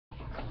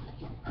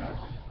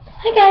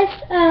Hi guys,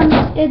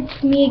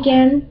 it's me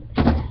again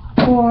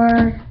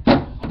for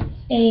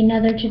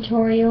another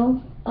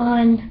tutorial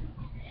on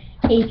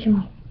a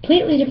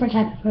completely different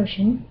type of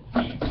potion.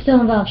 Still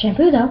involves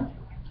shampoo though,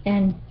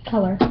 and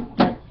color,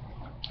 but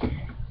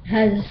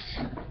has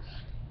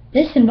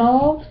this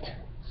involved.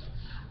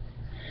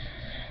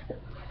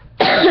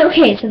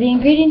 Okay, so the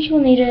ingredients you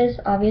will need is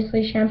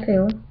obviously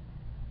shampoo,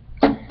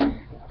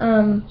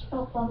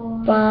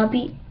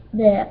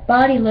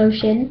 body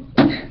lotion,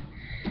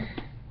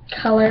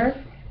 color,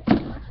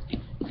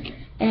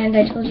 and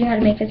I told you how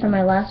to make this on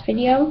my last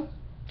video.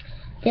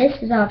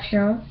 This is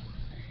optional,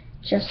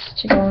 just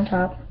to go on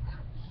top.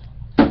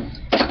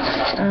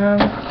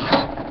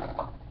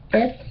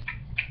 This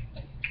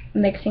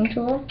mixing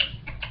tool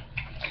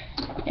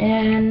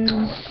and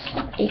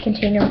a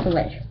container with a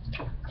lid.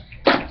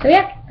 So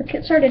yeah, let's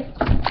get started.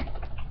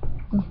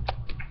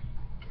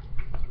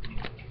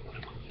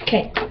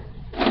 Okay,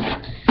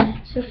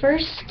 so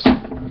first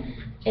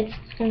it's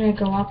gonna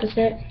go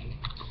opposite.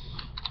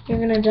 You're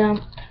gonna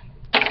dump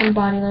some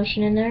body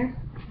lotion in there.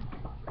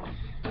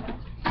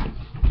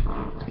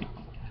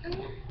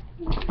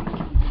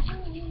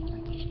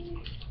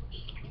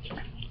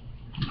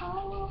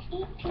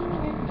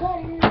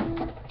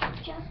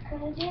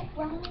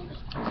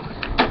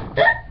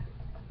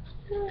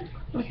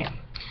 Okay,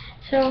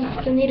 so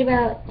you'll need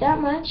about that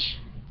much,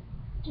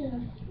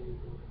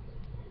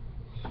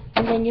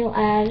 and then you'll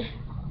add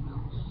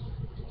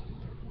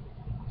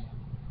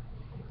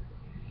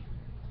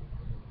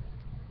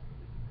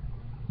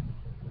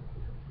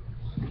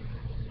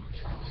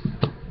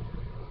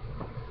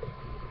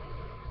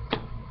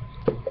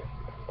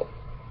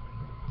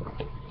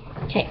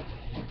okay.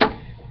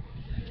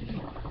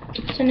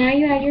 So now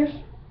you add your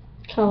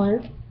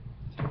color.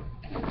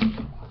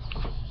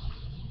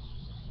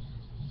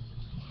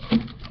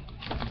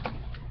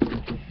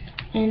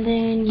 And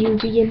then you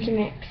begin to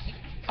mix.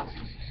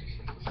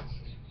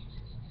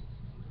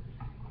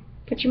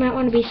 But you might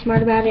want to be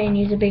smart about it and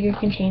use a bigger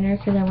container,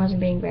 because I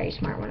wasn't being very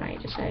smart when I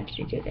decided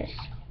to do this.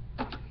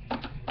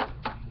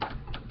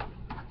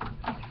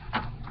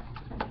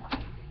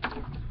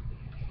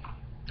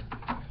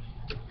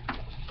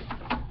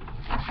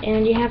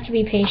 And you have to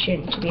be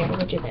patient to be able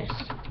to do this.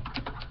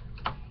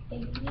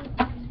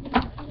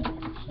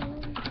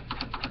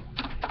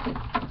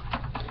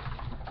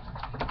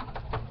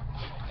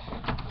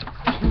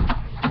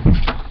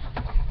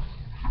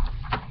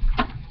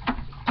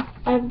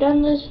 I've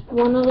done this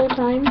one other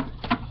time.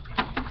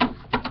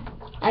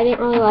 I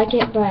didn't really like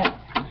it, but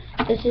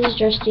this is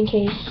just in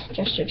case,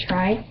 just to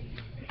try.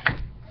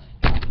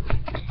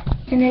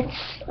 And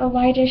it's a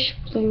lightish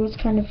blue, it's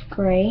kind of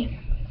gray.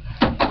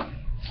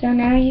 So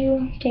now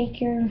you take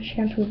your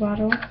shampoo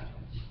bottle.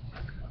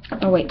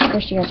 Oh wait,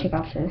 first you gotta take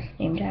off the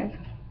name tag.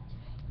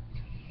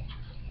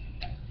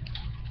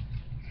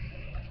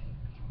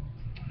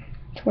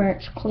 To where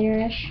it's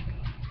clearish.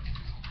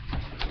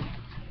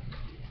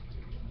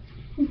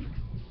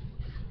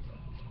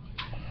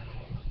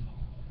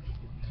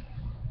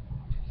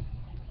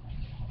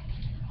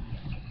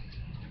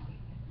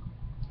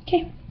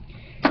 Okay,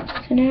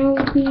 so now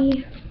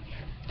we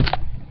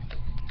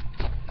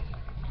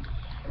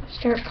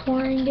start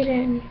pouring it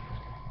in.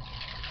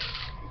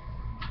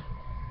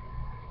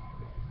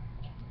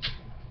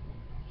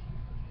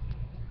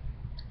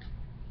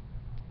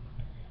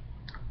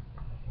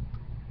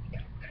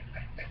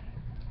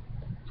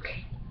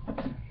 Okay,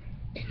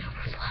 didn't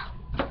overflow.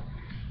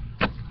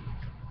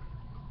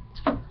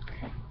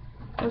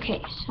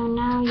 Okay, so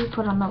now you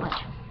put on the lid.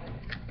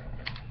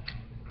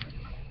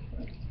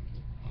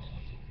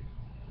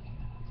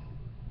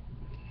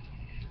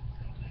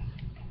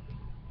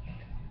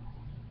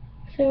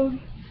 So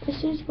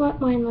this is what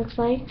mine looks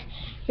like.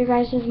 Your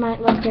guys' might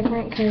look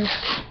different because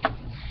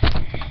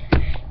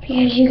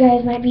you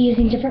guys might be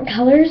using different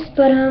colors,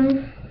 but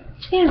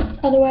yeah,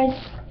 otherwise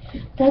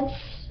that's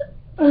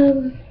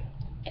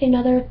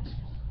another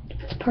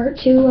part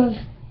 2 of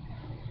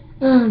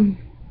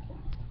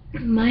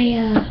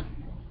my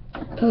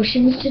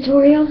potions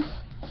tutorial.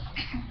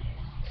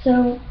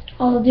 So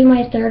I'll do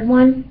my third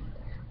one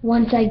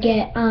once I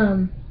get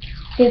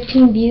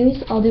 15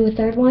 views. I'll do a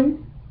third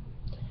one.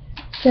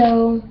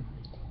 So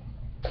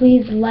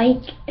please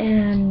like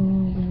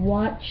and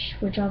watch,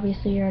 which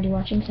obviously you're already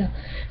watching, so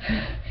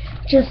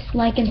just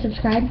like and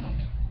subscribe.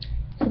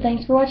 So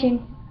thanks for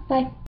watching. Bye.